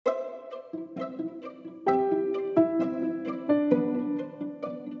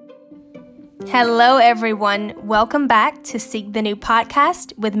Hello, everyone. Welcome back to Seek the New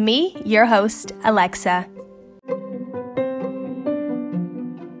podcast with me, your host, Alexa.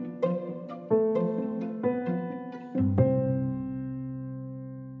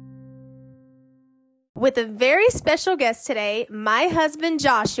 With a very special guest today, my husband,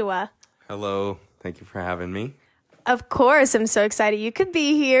 Joshua. Hello. Thank you for having me. Of course, I'm so excited you could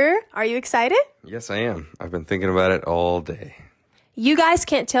be here. Are you excited? Yes, I am. I've been thinking about it all day. You guys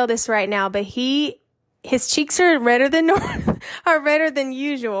can't tell this right now, but his cheeks are redder than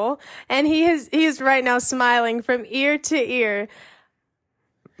usual, and he is right now smiling from ear to ear.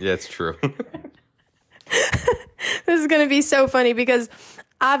 Yeah, it's true. This is going to be so funny because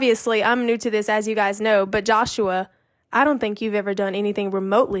obviously I'm new to this, as you guys know, but Joshua, I don't think you've ever done anything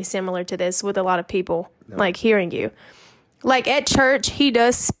remotely similar to this with a lot of people, like hearing you. Like at church, he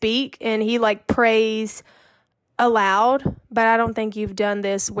does speak and he like prays aloud, but I don't think you've done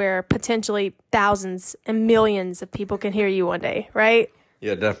this where potentially thousands and millions of people can hear you one day, right?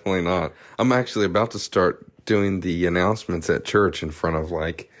 Yeah, definitely not. I'm actually about to start doing the announcements at church in front of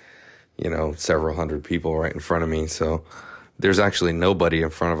several hundred people right in front of me. So there's actually nobody in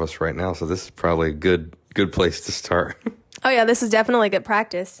front of us right now. So this is probably a good place to start. Oh yeah, this is definitely good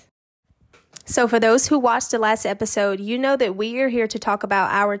practice. So for those who watched the last episode, you know that we are here to talk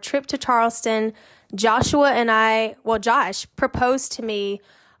about our trip to Charleston. Josh proposed to me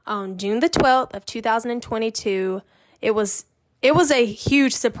on June the 12th of 2022. It was a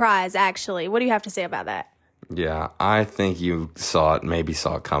huge surprise, actually. What do you have to say about that? Yeah, I think you saw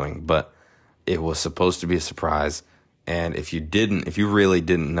it coming, but it was supposed to be a surprise. And if you really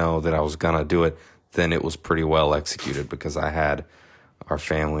didn't know that I was going to do it, then it was pretty well executed because I had our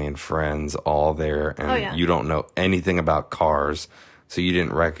family and friends all there. And You don't know anything about cars, so you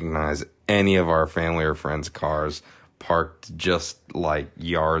didn't recognize any of our family or friends' cars parked just like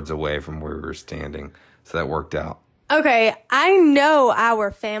yards away from where we were standing. So that worked out. Okay, I know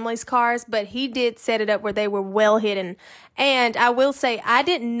our family's cars, but he did set it up where they were well hidden. And I will say, I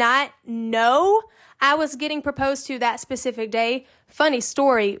did not know I was getting proposed to that specific day. Funny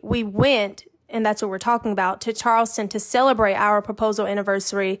story, we went, and that's what we're talking about, to Charleston to celebrate our proposal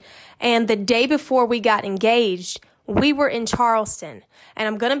anniversary. And the day before we got engaged, we were in Charleston. And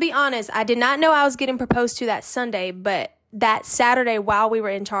I'm going to be honest, I did not know I was getting proposed to that Sunday, but that Saturday while we were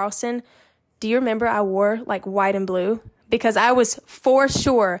in Charleston, do you remember I wore like white and blue? Because I was for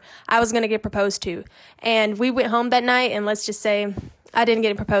sure I was going to get proposed to. And we went home that night, and let's just say I didn't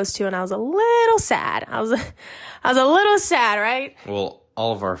get proposed to, and I was a little sad. I was a little sad, right? Well,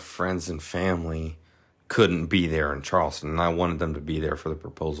 all of our friends and family couldn't be there in Charleston, and I wanted them to be there for the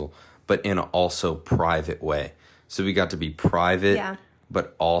proposal, but in an also private way. So we got to be private,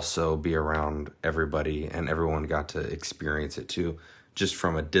 but also be around everybody, and everyone got to experience it too, just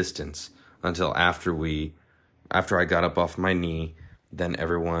from a distance, until after I got up off my knee, then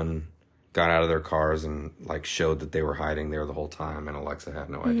everyone got out of their cars and like showed that they were hiding there the whole time, and Alexa had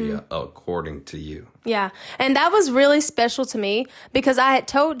no idea, according to you. Yeah, and that was really special to me because I had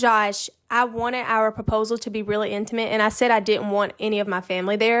told Josh I wanted our proposal to be really intimate, and I said I didn't want any of my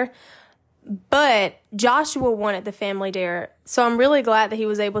family there, but Joshua wanted the family there. So I'm really glad that he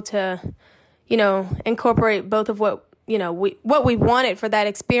was able to, incorporate both of what we wanted for that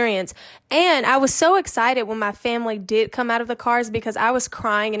experience. And I was so excited when my family did come out of the cars because I was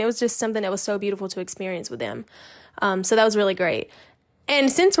crying, and it was just something that was so beautiful to experience with them. So that was really great.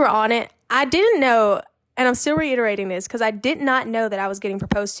 And since we're on it, I didn't know, and I'm still reiterating this because I did not know that I was getting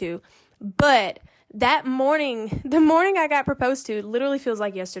proposed to, but that morning, the morning I got proposed to, literally feels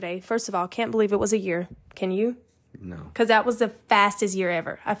like yesterday. First of all, can't believe it was a year. Can you? No. Because that was the fastest year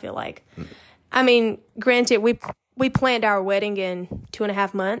ever, I feel like. I mean, granted, we planned our wedding in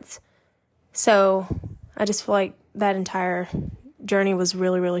 2.5 months. So I just feel like that entire journey was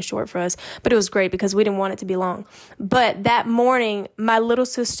really, really short for us. But it was great because we didn't want it to be long. But that morning, my little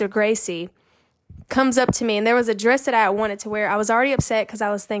sister, Gracie, comes up to me, and there was a dress that I wanted to wear. I was already upset because I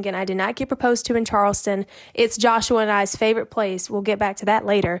was thinking I did not get proposed to in Charleston. It's Joshua and I's favorite place. We'll get back to that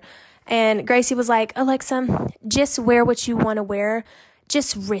later. And Gracie was like, Alexa, just wear what you want to wear.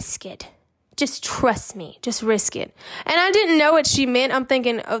 Just risk it. Just trust me. Just risk it. And I didn't know what she meant. I'm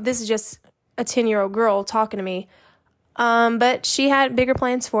thinking, oh, this is just a 10-year-old girl talking to me. But she had bigger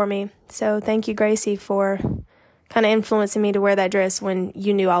plans for me. So thank you, Gracie, for kind of influencing me to wear that dress when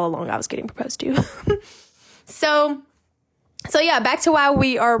you knew all along I was getting proposed to. So yeah, back to why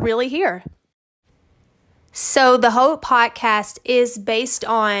we are really here. So the whole podcast is based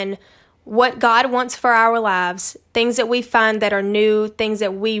on what God wants for our lives, things that we find that are new, things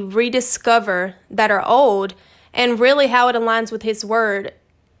that we rediscover that are old, and really how it aligns with His Word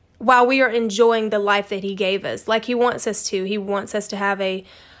while we are enjoying the life that He gave us, like He wants us to. He wants us to have a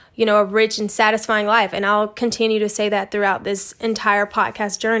rich and satisfying life. And I'll continue to say that throughout this entire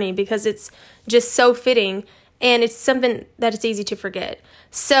podcast journey because it's just so fitting and it's something that it's easy to forget.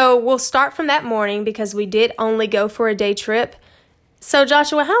 So we'll start from that morning because we did only go for a day trip. So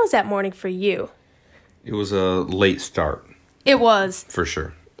Joshua, how was that morning for you? It was a late start. It was. For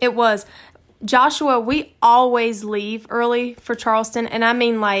sure. It was. Joshua, we always leave early for Charleston, and I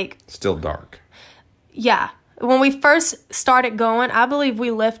mean like... Still dark. Yeah. When we first started going, I believe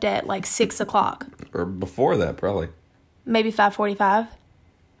we left at like 6 o'clock. Or before that, probably. Maybe 5:45.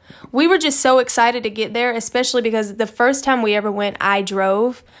 We were just so excited to get there, especially because the first time we ever went, I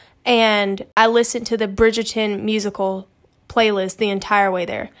drove, and I listened to the Bridgerton musical playlist the entire way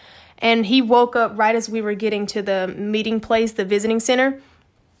there. And he woke up right as we were getting to the meeting place, the visiting center.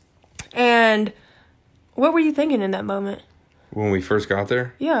 And what were you thinking in that moment? When we first got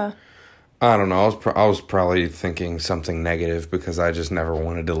there? Yeah. I don't know. I was probably thinking something negative because I just never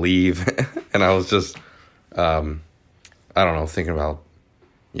wanted to leave. And I was just, I don't know, thinking about,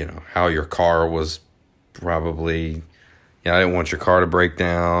 how your car was probably, I didn't want your car to break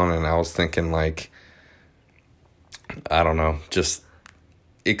down. And I was thinking like, I don't know, just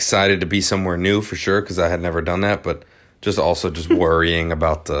excited to be somewhere new for sure because I had never done that, but just worrying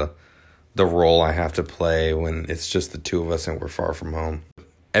about the role I have to play when it's just the two of us and we're far from home.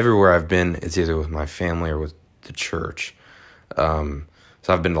 Everywhere I've been, it's either with my family or with the church. So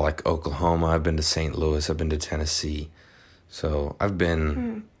I've been to like Oklahoma, I've been to St. Louis, I've been to Tennessee. So I've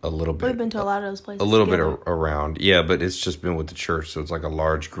been a little bit. We've been to a lot of those places. A little bit around. Yeah, but it's just been with the church. So it's like a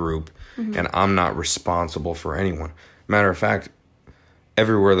large group. Mm-hmm. And I'm not responsible for anyone. Matter of fact,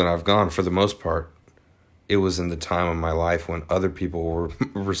 everywhere that I've gone, for the most part, it was in the time of my life when other people were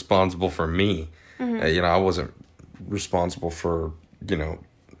responsible for me. Mm-hmm. I wasn't responsible for,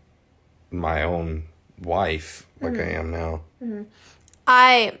 my own wife like I am now. Mm-hmm.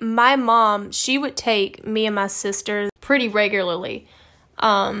 My mom, she would take me and my sister pretty regularly.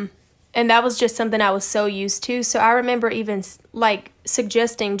 And that was just something I was so used to. So I remember even like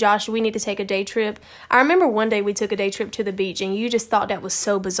suggesting, Josh, we need to take a day trip. I remember one day we took a day trip to the beach and you just thought that was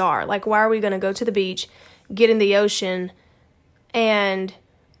so bizarre. Like, why are we going to go to the beach, get in the ocean, and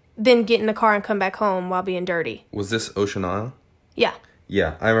then get in the car and come back home while being dirty? Was this Ocean Isle? Yeah.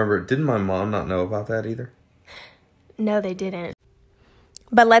 Yeah, I remember. Didn't my mom not know about that either? No, they didn't.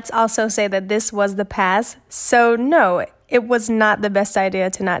 But let's also say that this was the past. So no, it was not the best idea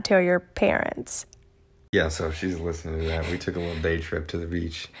to not tell your parents. Yeah, so if she's listening to that, we took a little day trip to the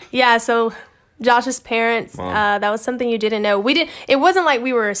beach. Yeah, so Josh's parents, that was something you didn't know. It wasn't like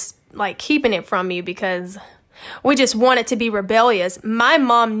we were like keeping it from you because we just wanted to be rebellious. My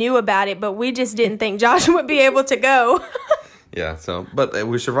mom knew about it, but we just didn't think Josh would be able to go. Yeah, but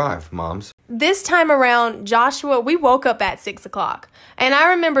we survived, moms. This time around, Joshua, we woke up at 6 o'clock. And I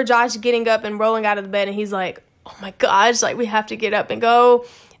remember Josh getting up and rolling out of the bed, and he's like, oh my gosh, like we have to get up and go.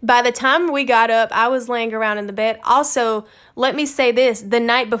 By the time we got up, I was laying around in the bed. Also, let me say this. The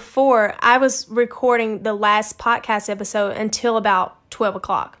night before, I was recording the last podcast episode until about 12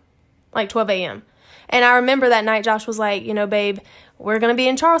 o'clock, like 12 a.m. And I remember that night Josh was like, babe, we're going to be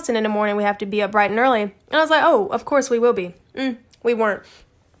in Charleston in the morning. We have to be up bright and early. And I was like, oh, of course we will be. We weren't.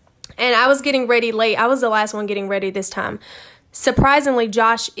 And I was getting ready late. I was the last one getting ready this time. Surprisingly,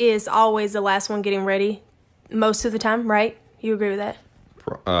 Josh is always the last one getting ready most of the time, right? You agree with that?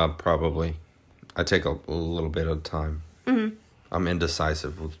 Probably. I take a little bit of time. Mm-hmm. I'm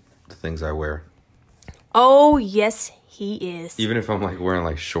indecisive with the things I wear. Oh, yes, he is. Even if I'm like wearing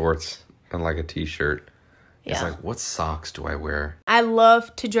like shorts and like a t-shirt. Yeah. It's like, what socks do I wear? I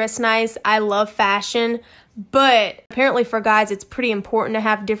love to dress nice. I love fashion. But apparently for guys, it's pretty important to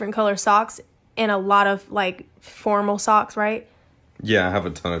have different color socks and a lot of like formal socks, right? Yeah, I have a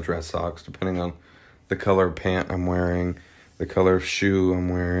ton of dress socks depending on the color of pant I'm wearing, the color of shoe I'm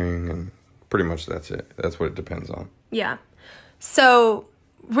wearing, and pretty much that's it. That's what it depends on. Yeah. So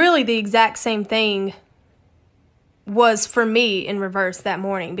really the exact same thing was for me in reverse that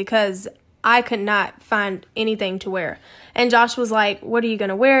morning because I could not find anything to wear. And Josh was like, what are you going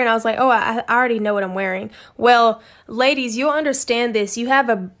to wear? And I was like, I already know what I'm wearing. Well, ladies, you'll understand this. You have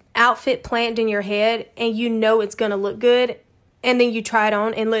a outfit planned in your head and you know it's going to look good. And then you try it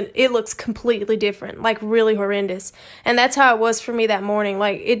on and it looks completely different, like really horrendous. And that's how it was for me that morning.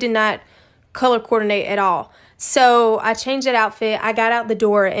 Like it did not color coordinate at all. So I changed that outfit. I got out the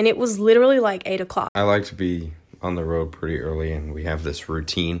door and it was literally like 8 o'clock. I like to be on the road pretty early and we have this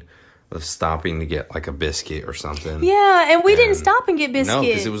routine of stopping to get like a biscuit or something. Yeah, and we didn't stop and get biscuits. No,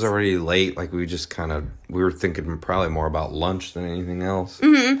 because it was already late. Like we just we were thinking probably more about lunch than anything else.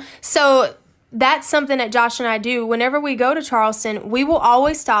 Mm-hmm. So that's something that Josh and I do. Whenever we go to Charleston, we will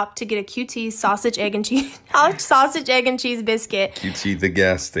always stop to get a QT sausage, egg, and cheese biscuit. QT, the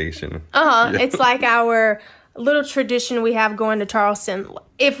gas station. Yeah. It's like our little tradition we have going to Charleston.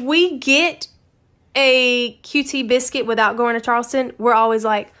 If we get a QT biscuit without going to Charleston, we're always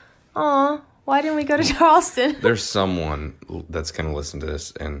like, "Aw, why didn't we go to Charleston?" There's someone that's gonna listen to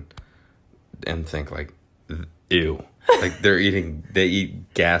this and think like, ew. Like they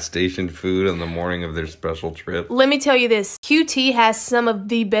eat gas station food on the morning of their special trip. Let me tell you this. QT has some of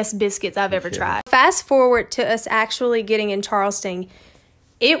the best biscuits I've ever tried. Fast forward to us actually getting in Charleston.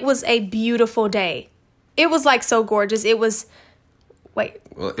 It was a beautiful day. It was like so gorgeous. It was,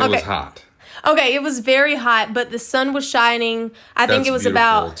 was hot. Okay, it was very hot, but the sun was shining. I think it was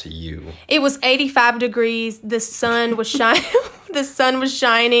about, to you. It was 85 degrees. The sun was shining. The sun was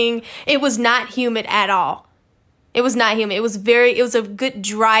shining. It was not humid at all. It was not humid. It was a good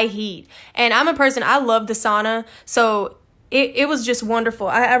dry heat. And I'm a person, I love the sauna. So it was just wonderful.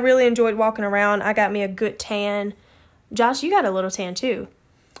 I really enjoyed walking around. I got me a good tan. Josh, you got a little tan too.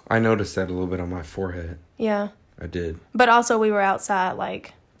 I noticed that a little bit on my forehead. Yeah. I did. But also we were outside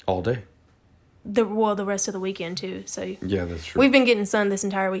like all day. The rest of the weekend too. So yeah, that's true. We've been getting sun this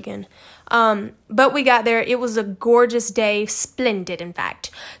entire weekend. But we got there. It was a gorgeous day. Splendid, in fact.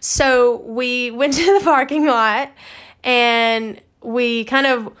 So we went to the parking lot and we kind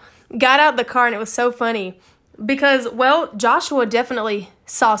of got out the car, and it was so funny because, well, Joshua definitely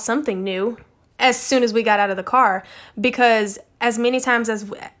saw something new as soon as we got out of the car, because as many times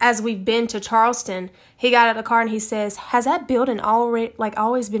as we've been to Charleston, he got out of the car and he says, "Has that building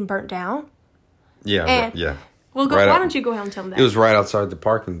always been burnt down?" Yeah, yeah. Well, why don't you go ahead and tell them that? It was right outside the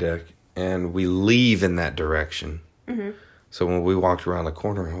parking deck, and we leave in that direction. Mm-hmm. So when we walked around the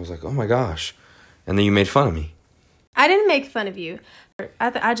corner, I was like, "Oh my gosh!" And then you made fun of me. I didn't make fun of you.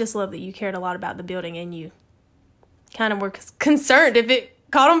 I just love that you cared a lot about the building, and you kind of were concerned if it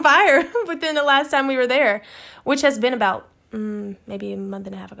caught on fire within the last time we were there, which has been about maybe a month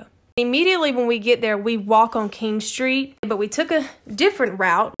and a half ago. Immediately when we get there, we walk on King Street, but we took a different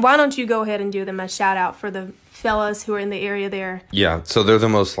route. Why don't you go ahead and do them a shout out for the fellas who are in the area there? Yeah, so they're the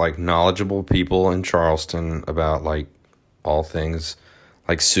most knowledgeable people in Charleston about all things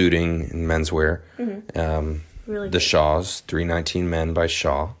suiting and menswear. Mm-hmm. Really the Shaws, 319 Men by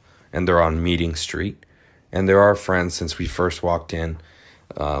Shaw, and they're on Meeting Street. And they're our friends since we first walked in.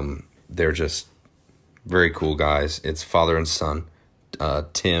 They're just very cool guys. It's father and son.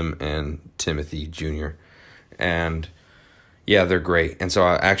 Tim and Timothy Jr. And yeah, they're great. And so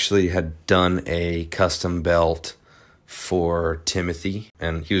I actually had done a custom belt for Timothy,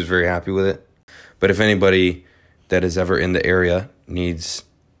 and he was very happy with it. But if anybody that is ever in the area needs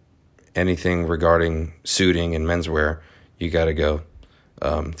anything regarding suiting and menswear, you got to go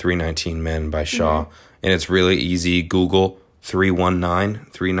 319 Men by Shaw. Mm-hmm. And it's really easy. Google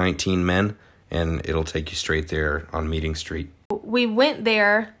 319 Men, and it'll take you straight there on Meeting Street. We went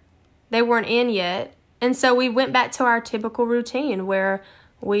there, they weren't in yet, and so we went back to our typical routine where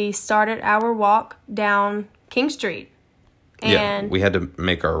we started our walk down King Street. And we had to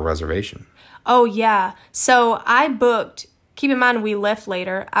make our reservation. Oh, yeah. So I booked, keep in mind we left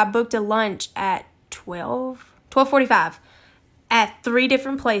later, I booked a lunch at 12:45 at 3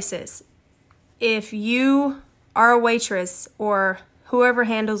 different places. If you are a waitress or whoever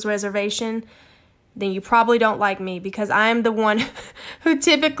handles reservation, then you probably don't like me, because I am the one who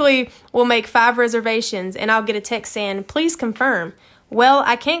typically will make 5 reservations and I'll get a text saying, "Please confirm." Well,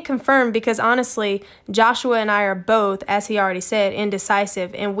 I can't confirm because honestly, Joshua and I are both, as he already said,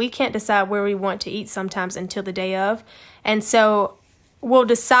 indecisive, and we can't decide where we want to eat sometimes until the day of. And so we'll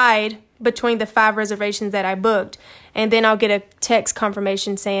decide between the 5 reservations that I booked, and then I'll get a text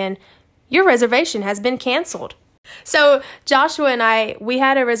confirmation saying, "Your reservation has been canceled." So Joshua and I, we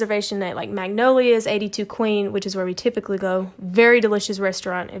had a reservation at Magnolia's 82 Queen, which is where we typically go. Very delicious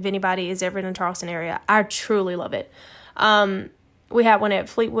restaurant. If anybody is ever in the Charleston area, I truly love it. We had one at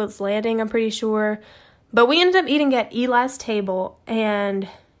Fleetwood's Landing, I'm pretty sure. But we ended up eating at Eli's Table, and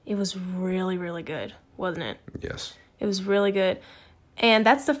it was really, really good, wasn't it? Yes. It was really good. And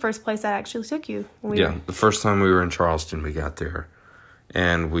that's the first place I actually took you. The first time we were in Charleston, we got there.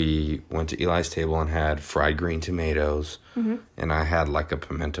 And we went to Eli's Table and had fried green tomatoes. Mm-hmm. And I had a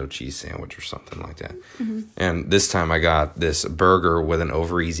pimento cheese sandwich or something like that. Mm-hmm. And this time I got this burger with an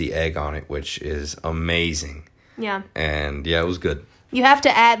over easy egg on it, which is amazing. Yeah. And yeah, it was good. You have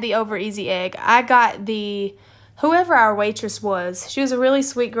to add the over easy egg. I got the whoever our waitress was, she was a really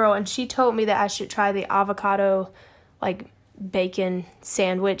sweet girl, and she told me that I should try the avocado, like, bacon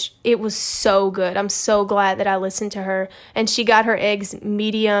sandwich. It was so good. I'm so glad that I listened to her. And she got her eggs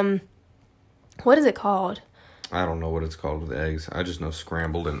medium. What is it called? I don't know what it's called with eggs. I just know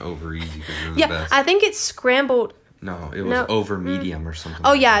scrambled and over easy because they're the best. I think it's scrambled. No, it was over medium or something.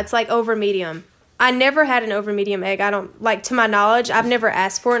 Oh, yeah, it's like over medium. I never had an over medium egg. I don't, like, to my knowledge, I've never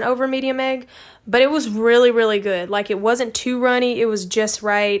asked for an over medium egg, but it was really, really good. Like, it wasn't too runny. It was just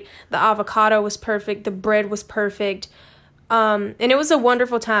right. The avocado was perfect. The bread was perfect. And it was a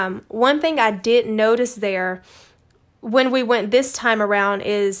wonderful time. One thing I did notice there when we went this time around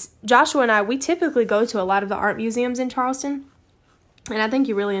is Joshua and I, we typically go to a lot of the art museums in Charleston. And I think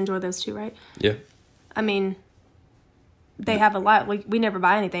you really enjoy those too, right? Yeah. I mean, they have a lot. We never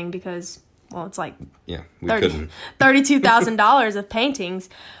buy anything because, well, it's like $32,000 of paintings,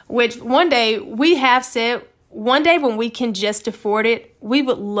 which one day we have said, one day when we can just afford it, we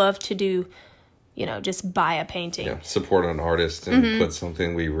would love to do, just buy a painting. Yeah, support an artist and put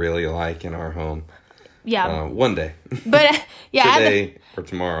something we really like in our home. Yeah. One day. But, yeah. Today or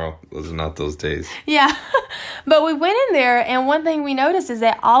tomorrow. Those are not those days. Yeah. But we went in there, and one thing we noticed is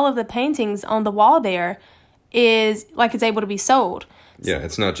that all of the paintings on the wall there is, like, it's able to be sold. Yeah,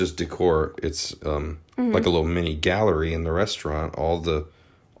 it's not just decor. It's like a little mini gallery in the restaurant. All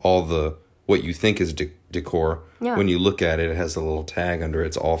the what you think is decor, when you look at it, it has a little tag under it.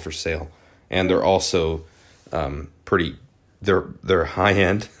 It's all for sale. And they're also they're high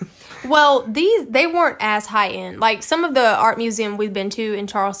end. Well, they weren't as high end. Like, some of the art museum we've been to in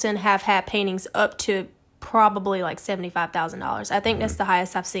Charleston have had paintings up to probably like $75,000. I think that's the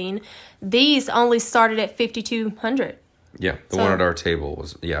highest I've seen. These only started at $5,200. Yeah, the one at our table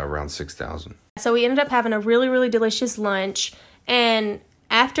was around $6,000. So we ended up having a really, really delicious lunch, and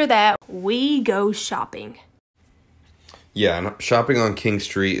after that, we go shopping. Yeah, and shopping on King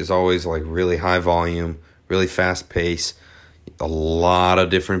Street is always like really high volume, really fast pace, a lot of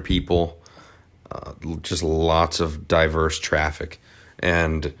different people, just lots of diverse traffic.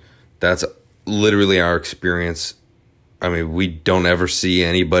 And that's literally our experience. I mean, we don't ever see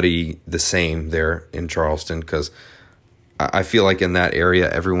anybody the same there in Charleston because I feel like in that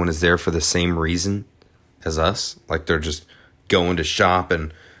area, everyone is there for the same reason as us. Like, they're just going to shop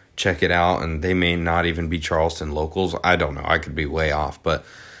and check it out, and they may not even be Charleston locals. I don't know. I could be way off. But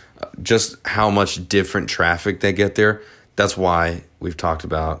just how much different traffic they get there, that's why we've talked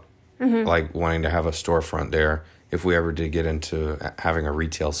about, like, wanting to have a storefront there. If we ever did get into having a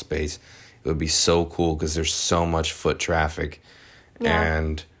retail space, it would be so cool because there's so much foot traffic. Yeah.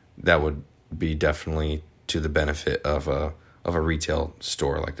 And that would be definitely to the benefit of a retail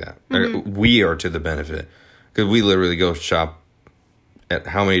store like that. We are to the benefit because we literally go shop at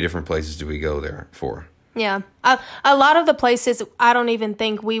how many different places do we go there for? Yeah. A lot of the places I don't even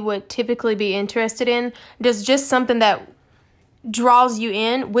think we would typically be interested in. There's just something that draws you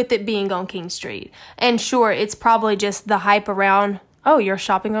in with it being on King Street. And sure, it's probably just the hype around, oh, you're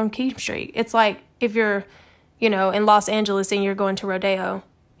shopping on King Street. It's like if you're, in Los Angeles and you're going to Rodeo,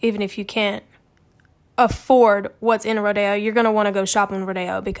 even if you can't afford what's in Rodeo, you're going to want to go shop in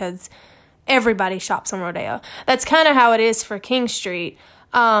Rodeo because everybody shops on Rodeo. That's kind of how it is for King Street.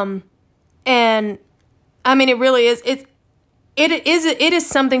 And I mean, it really is. It is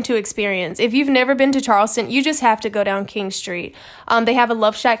something to experience. If you've never been to Charleston, you just have to go down King Street. They have a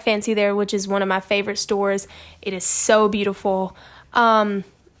Love Shack Fancy there, which is one of my favorite stores. It is so beautiful.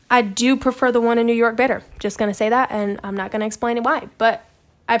 I do prefer the one in New York better. Just going to say that, and I'm not going to explain it why, but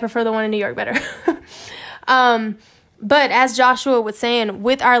I prefer the one in New York better. But as Joshua was saying,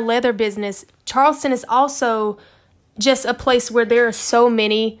 with our leather business, Charleston is also just a place where there are so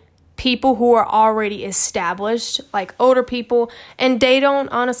many people who are already established, like older people, and they don't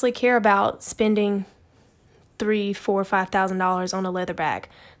honestly care about spending $3,000, $4,000, $5,000 on a leather bag.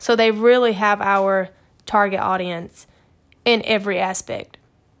 So they really have our target audience in every aspect,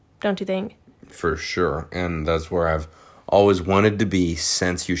 don't you think? For sure, and that's where I've always wanted to be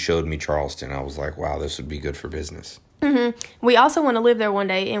since you showed me Charleston. I was like, wow, this would be good for business. We also want to live there one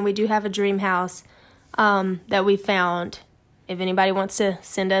day, and we do have a dream house that we found. If anybody wants to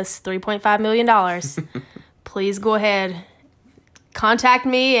send us $3.5 million, please go ahead. Contact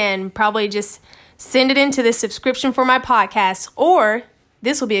me and probably just send it into the subscription for my podcast. Or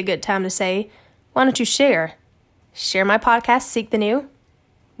this will be a good time to say, why don't you share? Share my podcast, Seek the New,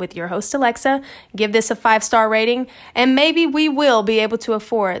 with your host, Alexa. Give this a 5-star rating, and maybe we will be able to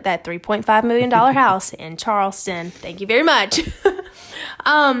afford that $3.5 million house in Charleston. Thank you very much.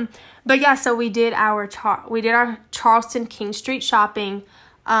 But yeah, so we did our Charleston King Street shopping.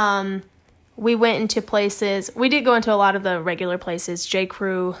 We went into places. We did go into a lot of the regular places. J.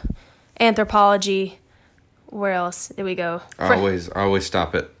 Crew, Anthropology. Where else did we go? I always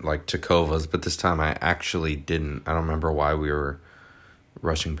stop at like Takova's, but this time I actually didn't. I don't remember why we were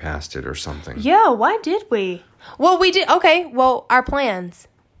rushing past it or something. Yeah, why did we? Well, we did. Okay, well, our plans.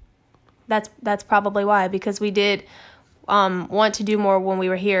 That's probably why, because we did want to do more when we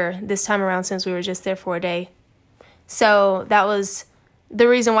were here this time around, since we were just there for a day. So that was the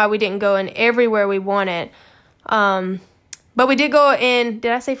reason why we didn't go in everywhere we wanted. But we did go in.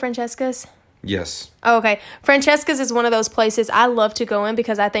 Did I say Francesca's? Yes. Oh, okay. Francesca's is one of those places I love to go in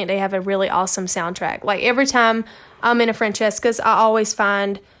because I think they have a really awesome soundtrack. Like, every time I'm in a Francesca's, I always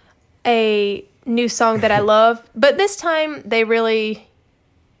find a new song that I love. But this time, they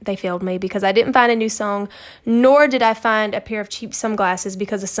failed me because I didn't find a new song, nor did I find a pair of cheap sunglasses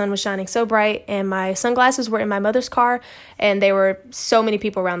because the sun was shining so bright, and my sunglasses were in my mother's car, and there were so many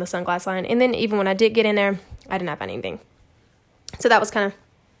people around the sunglass line. And then even when I did get in there, I did not find anything. So that was kind of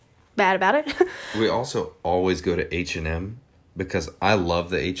bad about it. We also always go to H&M because I love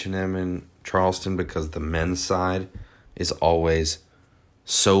the H&M in Charleston because the men's side is always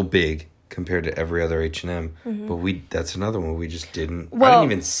so big compared to every other H&M. Mm-hmm. But that's another one we just didn't. I didn't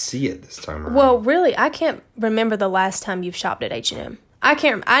even see it this time around. Well, really, I can't remember the last time you've shopped at H&M.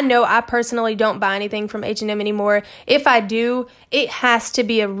 I know I personally don't buy anything from H&M anymore. If I do, it has to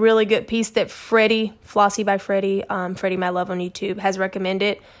be a really good piece that Flossie by Freddie, Freddie My Love on YouTube, has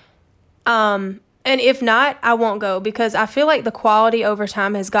recommended. And if not, I won't go because I feel like the quality over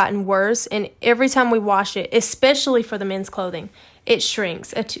time has gotten worse. And every time we wash it, especially for the men's clothing, it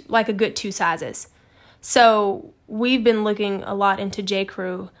shrinks like a good 2 sizes. So we've been looking a lot into J.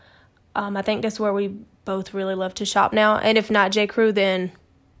 Crew. I think that's where we both really love to shop now. And if not J. Crew, then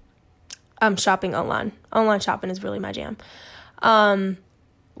I'm shopping online. Online shopping is really my jam.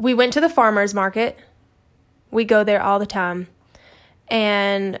 We went to the farmer's market. We go there all the time.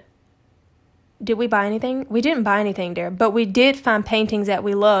 And did we buy anything? We didn't buy anything there, but we did find paintings that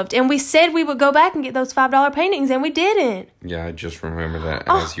we loved. And we said we would go back and get those $5 paintings, and we didn't. Yeah, I just remember that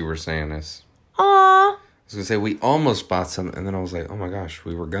as you were saying this. Aw. I was going to say, we almost bought some, and then I was like, oh my gosh,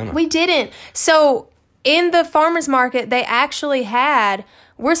 we were gonna. We didn't. So in the farmer's market, they actually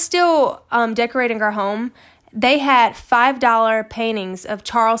we're still decorating our home. They had $5 paintings of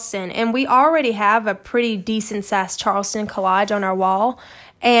Charleston, and we already have a pretty decent-sized Charleston collage on our wall.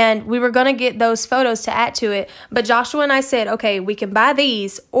 And we were going to get those photos to add to it. But Joshua and I said, okay, we can buy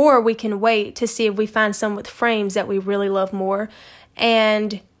these or we can wait to see if we find some with frames that we really love more.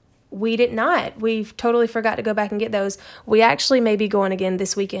 And we did not. We totally forgot to go back and get those. We actually may be going again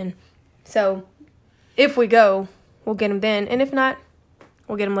this weekend. So if we go, we'll get them then. And if not,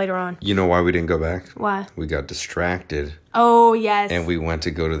 we'll get them later on. You know why we didn't go back? Why? We got distracted. Oh, yes. And we went to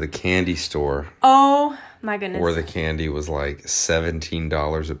go to the candy store. Oh, my goodness. Where the candy was like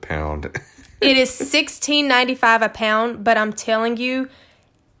 $17 a pound. It is $16.95 a pound, but I'm telling you,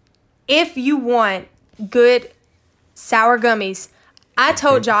 if you want good sour gummies, I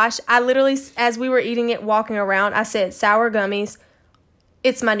told Josh, I literally, as we were eating it, walking around, I said, sour gummies,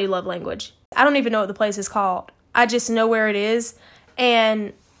 it's my new love language. I don't even know what the place is called. I just know where it is.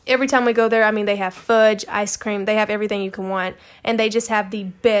 And every time we go there, I mean, they have fudge, ice cream, they have everything you can want. And they just have the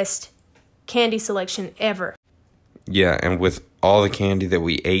best candy selection ever. Yeah, and with all the candy that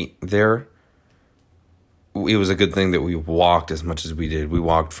we ate there, it was a good thing that we walked as much as we did. We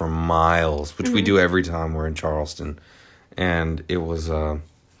walked for miles, which we do every time we're in Charleston. And it was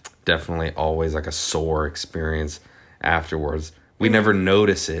definitely always like a sore experience afterwards. We never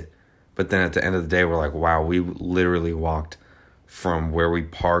notice it, but then at the end of the day, we're like, wow, we literally walked from where we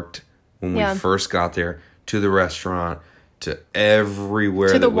parked when we first got there to the restaurant to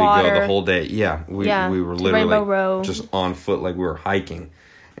everywhere to that we water. go the whole day. Yeah, we were literally just on foot like we were hiking.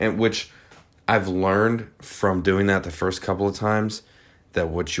 And which I've learned from doing that the first couple of times, that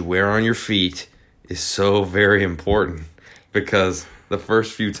what you wear on your feet is so very important. Because the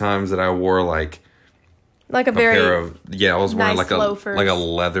first few times that I wore like a pair of I was wearing nice like a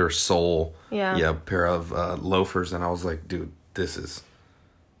leather sole pair of loafers, and I was like, dude, this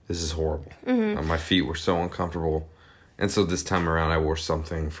is horrible. My feet were so uncomfortable. And so this time around, I wore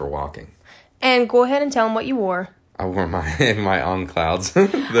something for walking. And go ahead and tell them what you wore. I wore my On Clouds. They're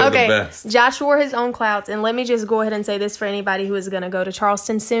the best. Josh wore his own clouds. And let me just go ahead and say this for anybody who is going to go to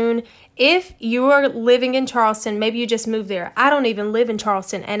Charleston soon. If you are living in Charleston, maybe you just moved there. I don't even live in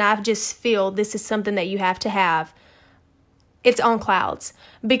Charleston, and I just feel this is something that you have to have. It's On Clouds.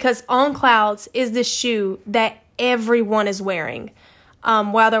 Because On Clouds is the shoe that everyone is wearing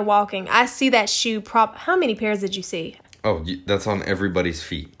while they're walking. I see that shoe how many pairs did you see? Oh, that's on everybody's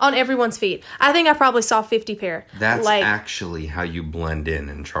feet. On everyone's feet. I think I probably saw 50 pair. That's actually how you blend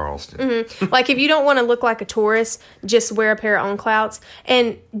in Charleston. Mm-hmm. Like, if you don't want to look like a tourist, just wear a pair of on clouds.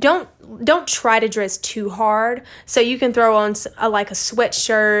 And don't try to dress too hard. So you can throw on a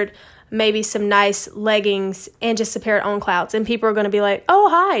sweatshirt, maybe some nice leggings, and just a pair of on clouds. And people are going to be like, oh,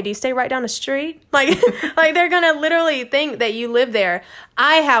 hi, do you stay right down the street? Like they're going to literally think that you live there.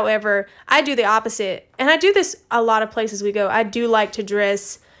 However, I do the opposite. And I do this a lot of places we go. I do like to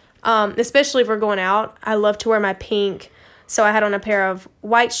dress, especially if we're going out. I love to wear my pink. So I had on a pair of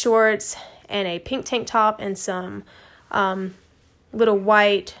white shorts and a pink tank top and some little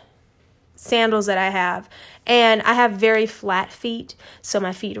white sandals that I have. And I have very flat feet, so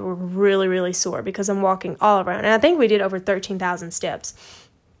my feet were really, really sore because I'm walking all around. And I think we did over 13,000 steps.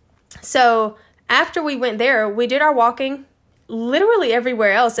 So after we went there, we did our walking literally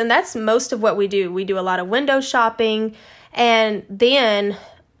everywhere else. And that's most of what we do. We do a lot of window shopping. And then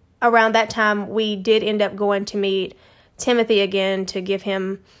around that time, we did end up going to meet Timothy again to give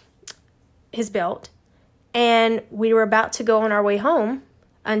him his belt. And we were about to go on our way home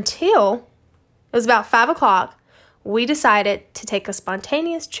until... It was about 5 o'clock. We decided to take a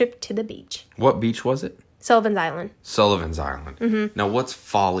spontaneous trip to the beach. What beach was it? Sullivan's Island. Sullivan's Island. Mm-hmm. Now, what's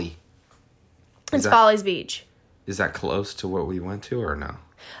Folly? It's Folly's Beach. Is that close to what we went to or no?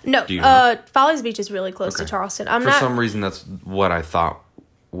 No. Do you know? Folly's Beach is really close to Charleston. For some reason, that's what I thought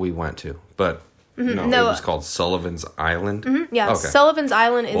we went to. But no, it was called Sullivan's Island? Mm-hmm. Yeah, okay. Sullivan's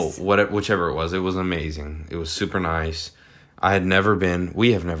Island is... Well, whichever it was amazing. It was super nice. I had never been.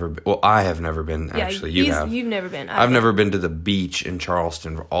 We have never been. Well, I have never been, actually. You have. You've never been. I've never been to the beach in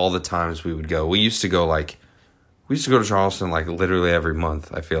Charleston for all the times we would go. We used to go to Charleston literally every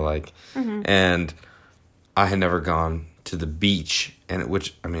month, I feel like. Mm-hmm. And I had never gone to the beach,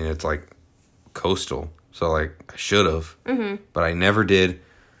 it's coastal. So I should have, but I never did.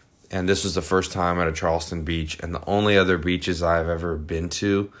 And this was the first time at a Charleston beach. And the only other beaches I've ever been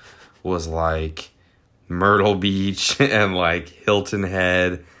to was Myrtle Beach and Hilton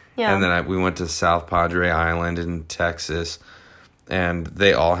Head. Yeah. And then we went to South Padre Island in Texas, and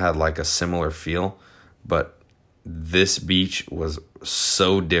they all had a similar feel, but this beach was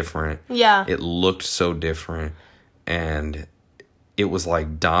so different. Yeah. It looked so different, and it was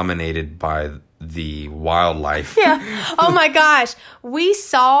dominated by the wildlife. Yeah. Oh my gosh. We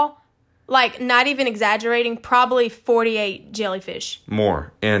saw, not even exaggerating, probably 48 jellyfish.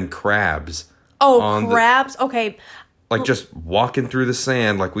 More. And crabs. Oh, crabs? Okay. Just walking through the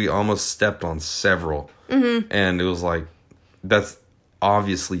sand, we almost stepped on several. Mm-hmm. And it was that's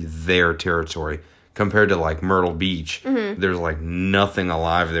obviously their territory. Compared to, Myrtle Beach, there's, nothing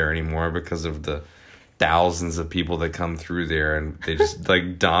alive there anymore because of the thousands of people that come through there. And they just,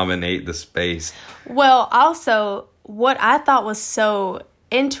 dominate the space. Well, also, what I thought was so...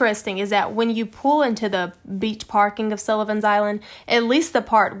 interesting is that when you pull into the beach parking of Sullivan's Island, at least the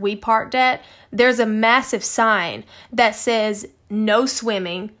part we parked at, there's a massive sign that says no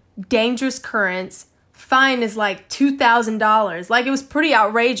swimming, dangerous currents, fine is $2,000. It was pretty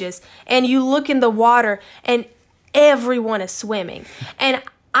outrageous. And you look in the water and everyone is swimming. And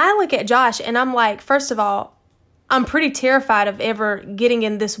I look at Josh and I'm first of all, I'm pretty terrified of ever getting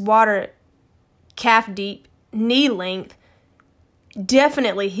in this water calf deep, knee length,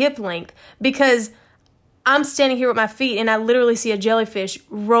 definitely hip length, because I'm standing here with my feet and I literally see a jellyfish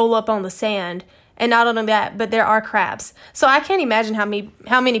roll up on the sand. And not only that, but there are crabs. So I can't imagine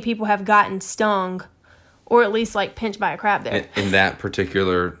how many people have gotten stung or at least pinched by a crab there. In that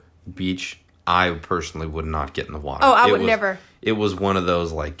particular beach, I personally would not get in the water. Oh, I would never. It was one of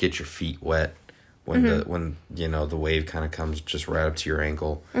those get your feet wet when the wave kind of comes just right up to your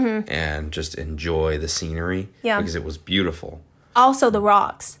ankle, and just enjoy the scenery. Yeah. Because it was beautiful. Also, the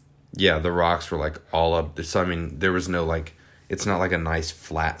rocks. Yeah, the rocks were all up. So, there was no it's not a nice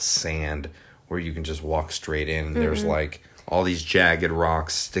flat sand where you can just walk straight in. And there's all these jagged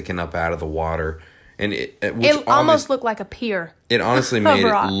rocks sticking up out of the water. And it almost looked like a pier. It honestly made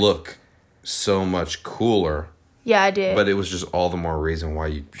it look so much cooler. Yeah, I did. But it was just all the more reason why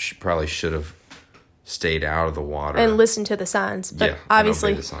you probably should have stayed out of the water. And listened to the signs. But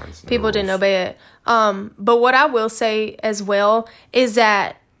obviously, people didn't obey it. But what I will say as well is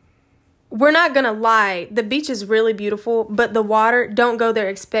that we're not going to lie. The beach is really beautiful, but the water, don't go there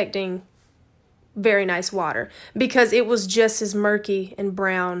expecting very nice water, because it was just as murky and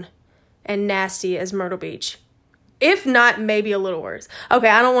brown and nasty as Myrtle Beach. If not, maybe a little worse. Okay,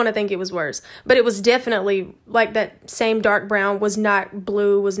 I don't want to think it was worse, but it was definitely that same dark brown, was not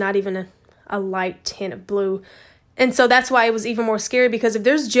blue, was not even a light tint of blue. And so that's why it was even more scary, because if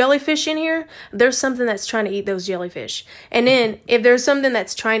there's jellyfish in here, there's something that's trying to eat those jellyfish. And then if there's something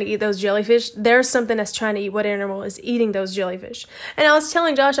that's trying to eat those jellyfish, there's something that's trying to eat what animal is eating those jellyfish. And I was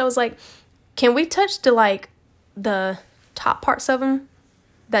telling Josh, I was like, can we touch the top parts of them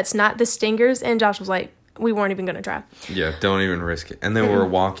that's not the stingers? And Josh was like, we weren't even going to try. Yeah, don't even risk it. And then we were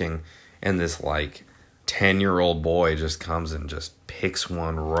walking, and this 10-year-old boy just comes and just picks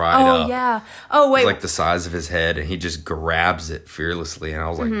one right up. Oh, yeah. Oh, wait. It's the size of his head, and he just grabs it fearlessly. And I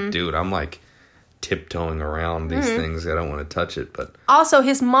was like, dude, I'm tiptoeing around these things. I don't want to touch it. But also,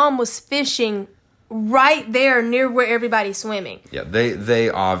 his mom was fishing right there near where everybody's swimming. Yeah, they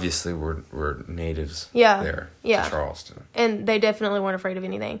obviously were natives there to Charleston. And they definitely weren't afraid of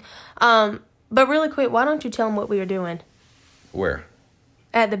anything. But really quick, why don't you tell them what we were doing? Where?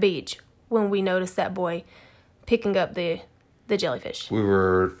 At the beach, when we noticed that boy picking up the jellyfish. We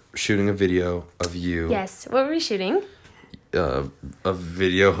were shooting a video of you. Yes. What were we shooting? A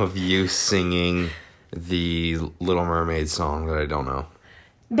video of you singing the Little Mermaid song that I don't know.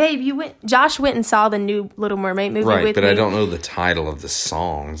 Babe, Josh went and saw the new Little Mermaid movie with me. Right, but I don't know the title of the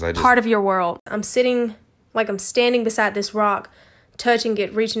songs. Part of Your World. I'm standing beside this rock,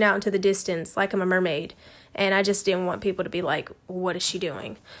 reaching out into the distance like I'm a mermaid. And I just didn't want people to be like, what is she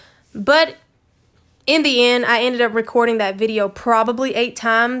doing? But in the end, I ended up recording that video probably 8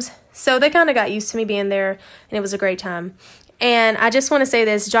 times. So they kind of got used to me being there, and it was a great time. And I just want to say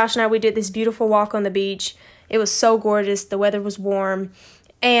this. Josh and I, we did this beautiful walk on the beach. It was so gorgeous. The weather was warm.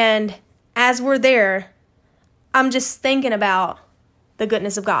 And as we're there, I'm just thinking about the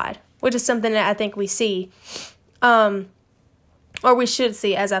goodness of God, which is something that I think we see, or we should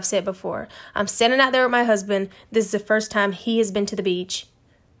see, as I've said before. I'm standing out there with my husband. This is the first time he has been to the beach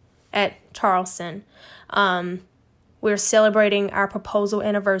at Charleston. We're celebrating our proposal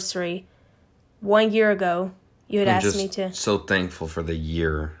anniversary 1 year ago. You had asked me to. So thankful for the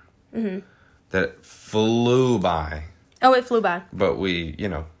year that flew by. Oh, it flew by. But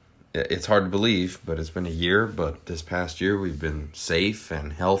it's hard to believe, but it's been a year. But this past year, we've been safe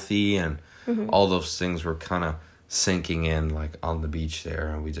and healthy, and all those things were kind of sinking in, on the beach there.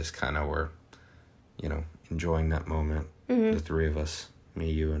 And we just kind of were, enjoying that moment. The three of us, me,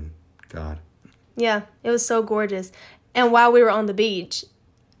 you, and God. Yeah, it was so gorgeous. And while we were on the beach,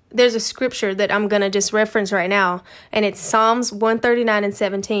 there's a scripture that I'm going to just reference right now, and it's Psalms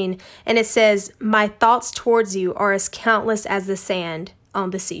 139:17, and it says, "My thoughts towards you are as countless as the sand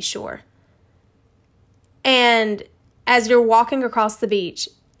on the seashore." And as you're walking across the beach,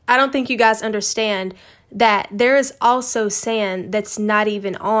 I don't think you guys understand that there is also sand that's not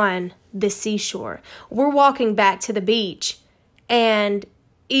even on the seashore. We're walking back to the beach, and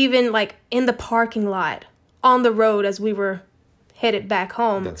even in the parking lot, on the road as we were headed back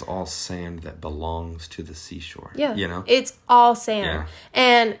home. That's all sand that belongs to the seashore. Yeah. It's all sand. Yeah.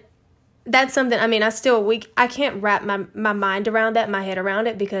 And that's something, I can't wrap my mind around that, my head around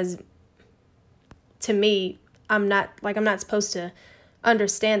it, because to me, I'm not supposed to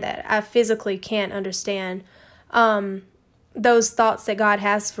understand that. I physically can't understand those thoughts that God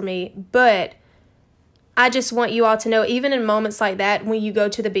has for me. But I just want you all to know, even in moments like that, when you go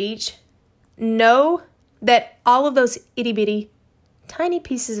to the beach, know that all of those itty bitty tiny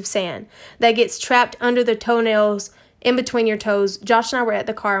pieces of sand that gets trapped under the toenails, in between your toes. Josh and I were at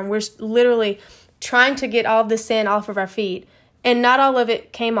the car, and we're literally trying to get all of the sand off of our feet, and not all of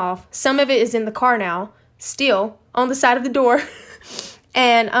it came off. Some of it is in the car now, still on the side of the door.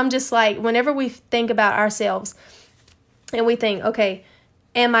 And I'm just whenever we think about ourselves and we think, okay,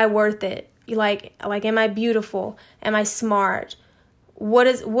 am I worth it? Am I beautiful? Am I smart? What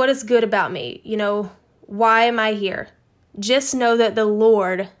is good about me? Why am I here? Just know that the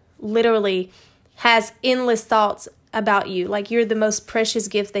Lord literally has endless thoughts about you. You're the most precious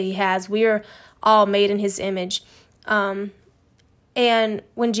gift that he has. We are all made in his image. And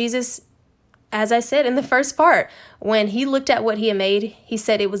when Jesus, as I said in the first part, when he looked at what he had made, he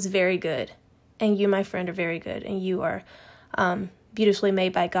said it was very good. And you, my friend, are very good. And you are beautifully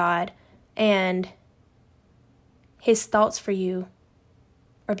made by God. And his thoughts for you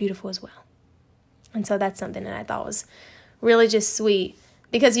are beautiful as well. And so that's something that I thought was really just sweet,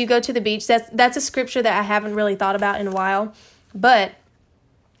 because you go to the beach. That's a scripture that I haven't really thought about in a while. But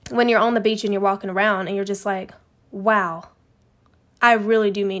when you're on the beach and you're walking around and you're just like, wow, I really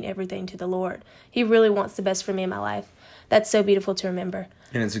do mean everything to the Lord. He really wants the best for me in my life. That's so beautiful to remember.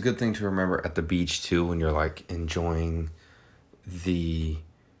 And it's a good thing to remember at the beach too, when you're enjoying the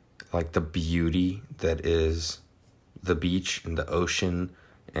beauty that is the beach and the ocean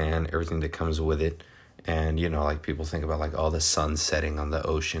and everything that comes with it. And, people think about, the sun setting on the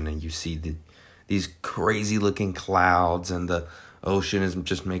ocean, and you see these crazy looking clouds, and the ocean is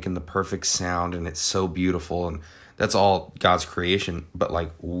just making the perfect sound, and it's so beautiful, and that's all God's creation. But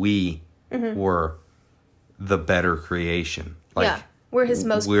like we were the better creation. Like we're his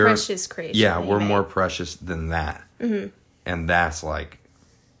most precious creation. Yeah, we're more precious than that. And that's like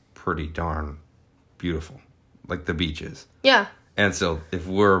pretty darn beautiful. Like the beaches. Yeah. And so if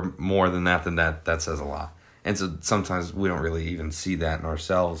we're more than that, then that says a lot. And so sometimes we don't really even see that in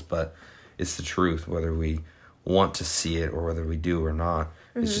ourselves, but it's the truth, whether we want to see it or whether we do or not.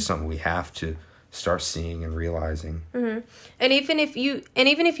 It's just something we have to start seeing and realizing. And even if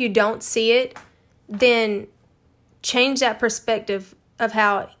you don't see it, then change that perspective of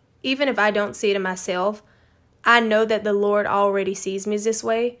how, even if I don't see it in myself, I know that the Lord already sees me this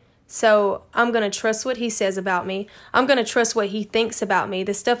way. So I'm going to trust what he says about me. I'm going to trust what he thinks about me.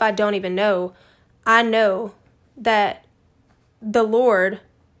 The stuff I don't even know, I know that the Lord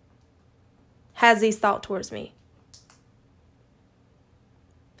has these thoughts towards me.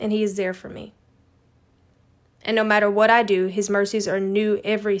 And he is there for me. And no matter what I do, his mercies are new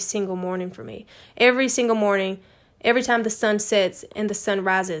every single morning for me. Every single morning, every time the sun sets and the sun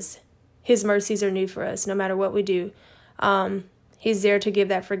rises, his mercies are new for us, no matter what we do. He's there to give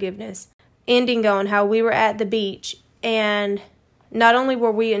that forgiveness. Ending on how we were at the beach, and not only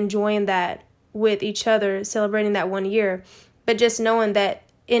were we enjoying that with each other, celebrating that 1 year, but just knowing that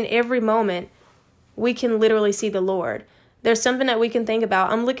in every moment, we can literally see the Lord. There's something that we can think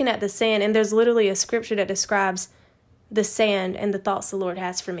about. I'm looking at the sand, and there's literally a scripture that describes the sand and the thoughts the Lord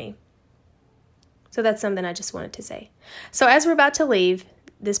has for me. So that's something I just wanted to say. So as we're about to leave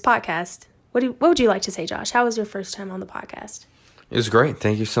this podcast, what would you like to say, Josh? How was your first time on the podcast? It was great.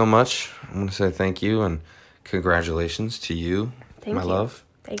 Thank you so much. I want to say thank you and congratulations to you, my love.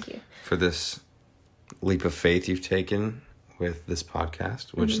 Thank you. For this leap of faith you've taken with this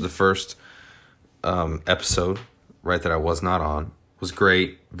podcast, which is the first episode, right, that I was not on. It was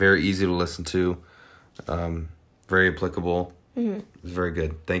great. Very easy to listen to. Very applicable. It was very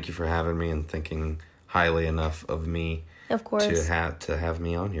good. Thank you for having me and thinking highly enough of me. Of course. To have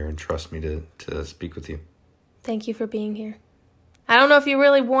me on here and trust me to speak with you. Thank you for being here. I don't know if you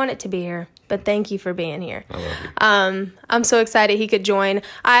really wanted to be here, but thank you for being here. I love you. I'm so excited he could join.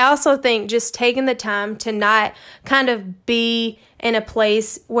 I also think just taking the time to not kind of be in a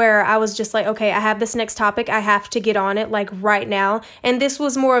place where I was just like, okay, I have this next topic. I have to get on it like right now. And this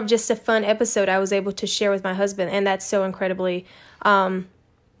was more of just a fun episode I was able to share with my husband. And that's so incredibly,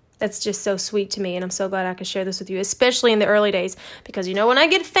 that's just so sweet to me. And I'm so glad I could share this with you, especially in the early days. Because, you know, when I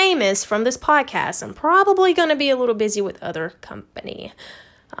get famous from this podcast, I'm probably going to be a little busy with other company.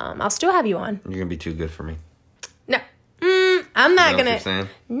 I'll still have you on. You're going to be too good for me. No. I'm not going to.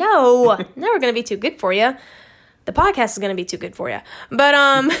 No. Never going to be too good for you. The podcast is going to be too good for you. But,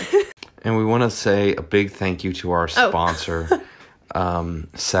 And we want to say a big thank you to our sponsor,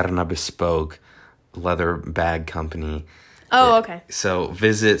 Serna Bespoke Leather Bag Company. Oh, okay. So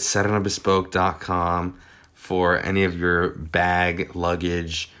visit SernaBespoke.com for any of your bag,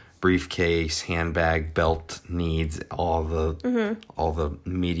 luggage, briefcase, handbag, belt needs, all the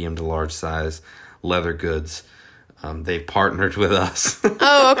medium to large size leather goods. They've partnered with us.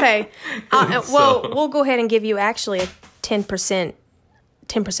 Oh, okay. Well, we'll go ahead and give you actually a 10%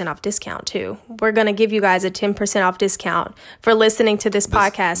 off discount too. We're going to give you guys a 10% off discount for listening to this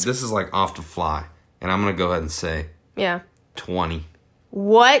podcast. This is like off the fly. And I'm going to go ahead and say 20.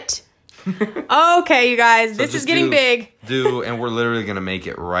 What? Okay, you guys. So this is getting big. And we're literally going to make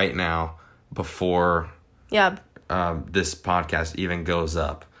it right now before this podcast even goes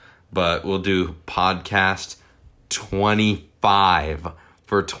up. But we'll do podcast 25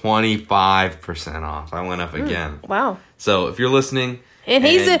 for 25% off. I went up again. Wow. So if you're listening... And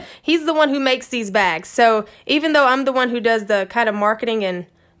he's the one who makes these bags. So even though I'm the one who does the kind of marketing and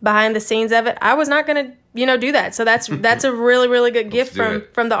behind the scenes of it, I was not going to, do that. So that's a really, really good gift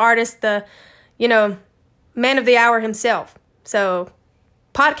from the artist, the, man of the hour himself. So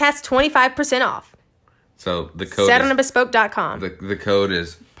podcast 25% off. So the code SernaBespoke.com. The code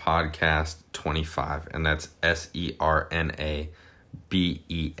is podcast 25, and that's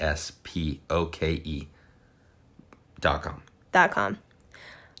SernaBespoke.com.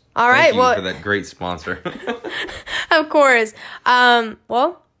 All right. Thank you for that great sponsor. Of course.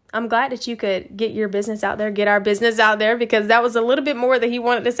 Well, I'm glad that you could get your business out there, get our business out there, because that was a little bit more that he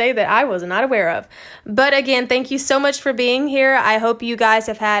wanted to say that I was not aware of. But again, thank you so much for being here. I hope you guys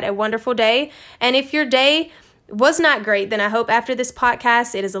have had a wonderful day. And if your day was not great, then I hope after this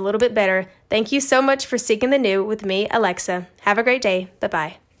podcast it is a little bit better. Thank you so much for seeking the new with me, Alexa. Have a great day.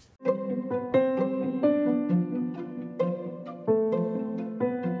 Bye-bye.